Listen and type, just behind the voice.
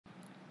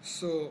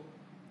So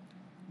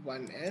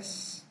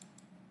 1s,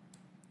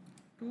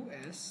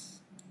 2s,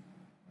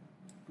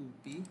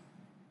 2p,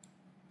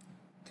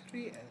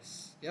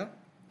 3s. Yeah.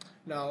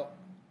 Now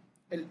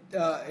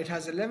it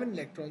has 11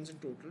 electrons in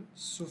total.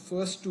 So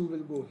first two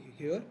will go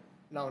here.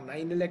 Now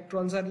 9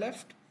 electrons are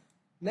left.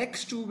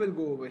 Next two will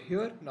go over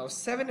here. Now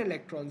 7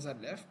 electrons are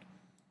left.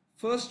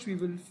 First we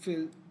will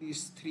fill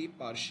these three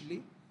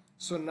partially.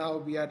 So now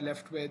we are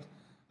left with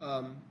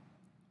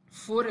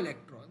 4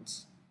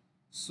 electrons.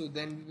 So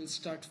then we will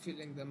start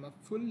filling them up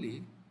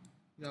fully.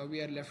 Now we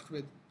are left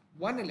with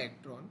 1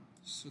 electron.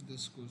 So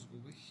this goes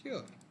over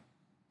here.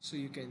 So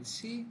you can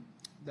see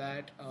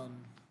that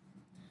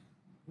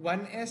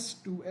 1s,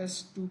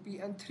 2s,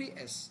 2p and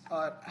 3s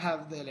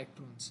have the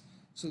electrons.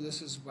 So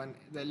this is one.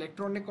 The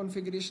electronic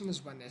configuration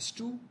is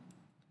 1s2,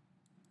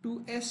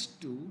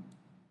 2s2,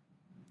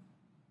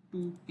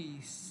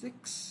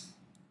 2p6,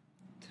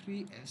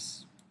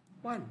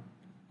 3s1.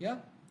 Yeah.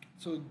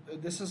 So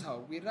this is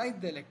how we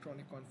write the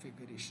electronic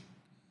configuration.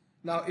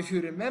 Now, if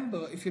you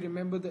remember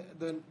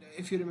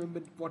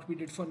what we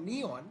did for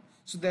neon,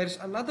 so there's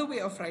another way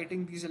of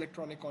writing these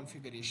electronic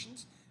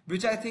configurations,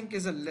 which I think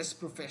is a less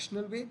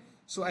professional way.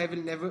 So I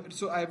will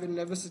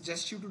never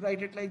suggest you to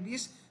write it like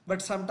this, but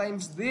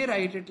sometimes they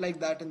write it like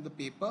that in the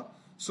paper.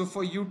 So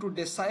for you to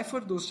decipher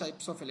those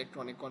types of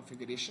electronic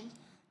configurations,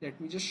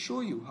 let me just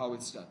show you how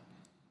it's done.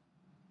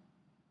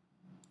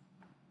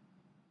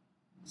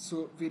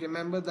 So we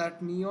remember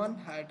that neon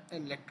had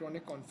an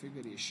electronic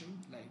configuration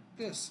like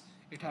this.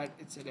 It had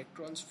its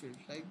electrons filled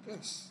like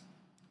this.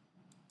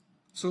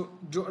 So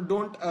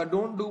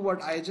don't do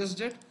what I just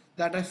did,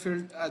 that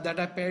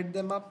I paired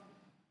them up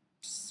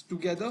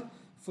together.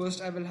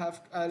 First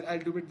I'll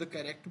do it the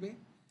correct way.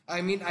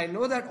 I mean, I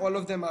know that all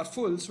of them are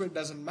full, so it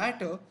doesn't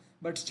matter,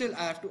 but still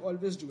I have to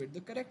always do it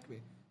the correct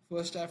way.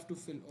 First I have to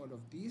fill all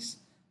of these,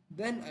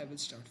 then I will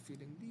start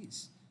filling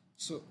these.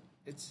 So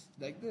it's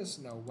like this.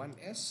 Now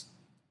 1s,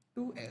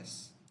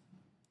 2s,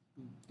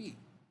 2p.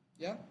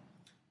 Yeah.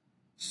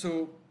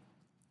 So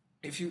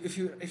if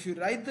you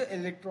write the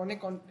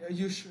electronic on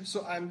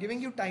so I'm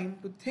giving you time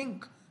to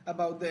think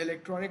about the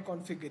electronic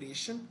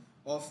configuration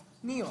of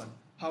neon,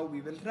 how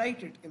we will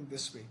write it in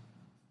this way.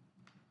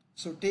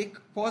 So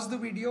pause the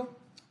video,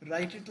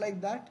 write it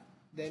like that,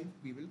 then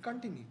we will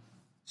continue.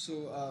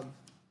 So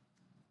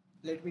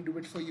let me do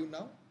it for you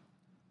now.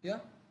 Yeah.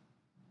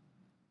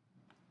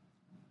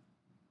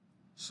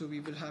 So we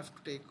will have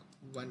to take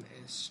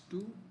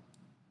 1s2,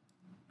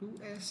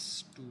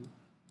 2s2,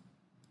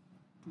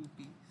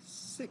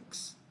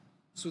 2p6.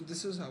 So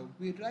this is how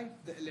we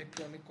write the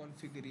electronic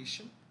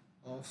configuration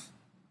of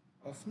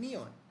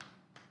neon.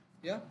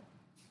 Yeah.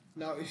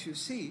 Now if you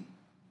see,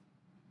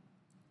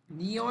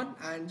 neon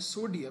and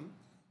sodium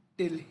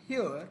till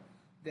here,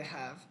 they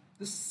have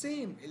the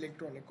same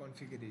electronic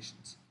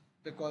configurations,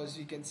 because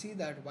you can see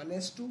that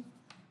 1s2,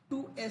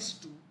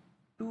 2s2,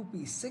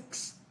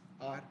 2p6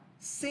 are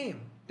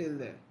same till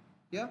there.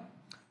 Yeah.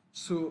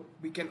 So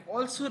we can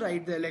also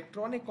write the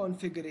electronic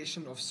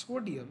configuration of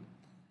sodium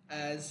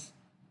as,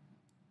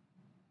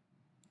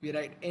 we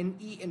write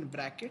Ne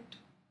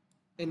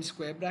in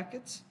square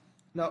brackets.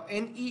 Now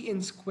Ne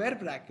in square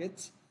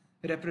brackets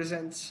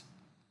represents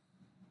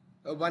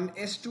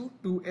 1s2,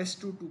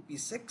 2s2,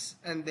 2p6,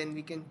 and then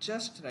we can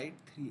just write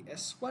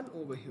 3s1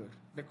 over here,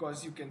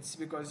 because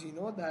you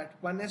know that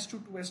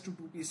 1s2, 2s2,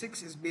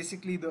 2p6 is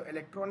basically the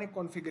electronic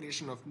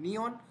configuration of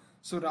neon.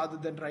 So rather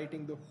than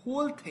writing the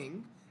whole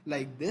thing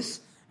like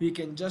this, we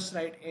can just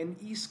write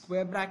Ne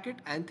square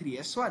bracket and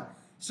 3s1.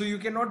 So you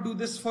cannot do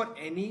this for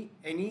any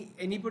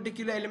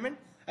particular element.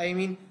 I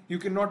mean, you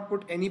cannot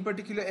put any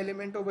particular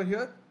element over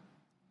here.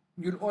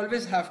 You'll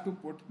always have to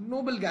put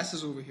noble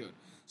gases over here.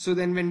 So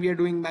then when we are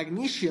doing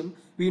magnesium,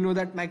 we know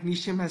that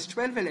magnesium has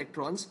 12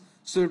 electrons,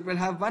 so it will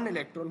have 1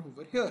 electron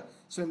over here.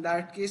 So in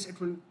that case, it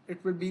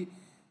will be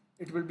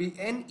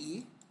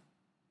Ne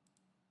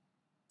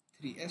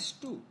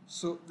 3s2.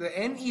 So the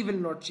Ne will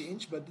not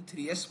change, but the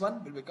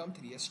 3s1 will become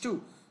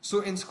 3s2.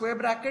 So in square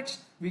brackets,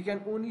 we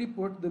can only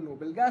put the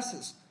noble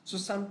gases. So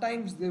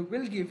sometimes they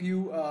will give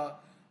you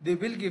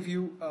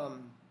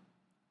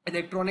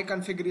electronic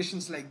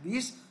configurations like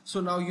these.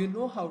 So now you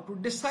know how to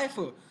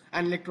decipher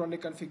an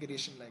electronic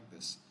configuration like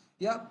this.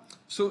 Yeah.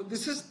 So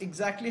this is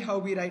exactly how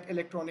we write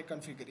electronic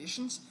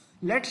configurations.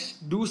 Let's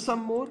do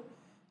some more,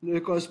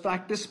 because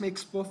practice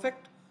makes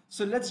perfect.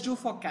 So let's do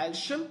for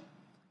calcium,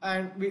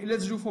 and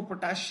let's do for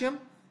potassium,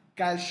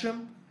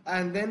 calcium,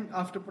 and then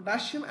after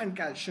potassium and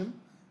calcium,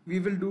 we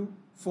will do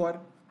for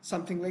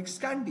something like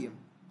scandium.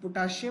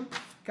 Potassium,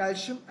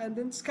 calcium, and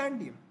then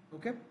scandium.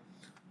 Okay.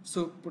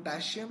 So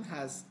potassium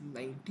has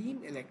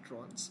 19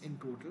 electrons in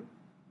total.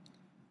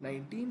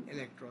 19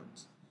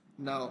 electrons.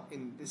 Now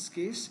in this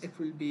case, it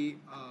will be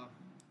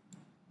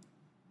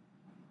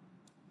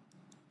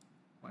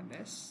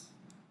 1s.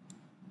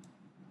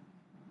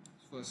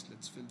 First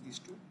let's fill these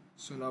two.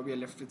 So now we are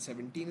left with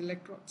 17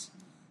 electrons.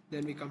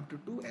 Then we come to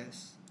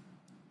 2s,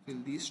 fill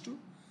these two.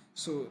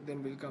 So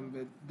then we come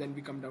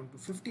down to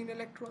 15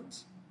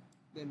 electrons.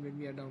 Then when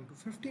we are down to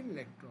 15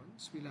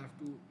 electrons, we'll have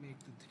to make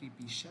the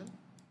 3p shell.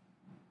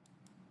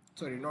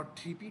 sorry, not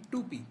 3p,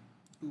 2p,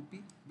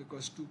 2p,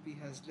 because 2p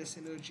has less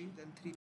energy than 3p.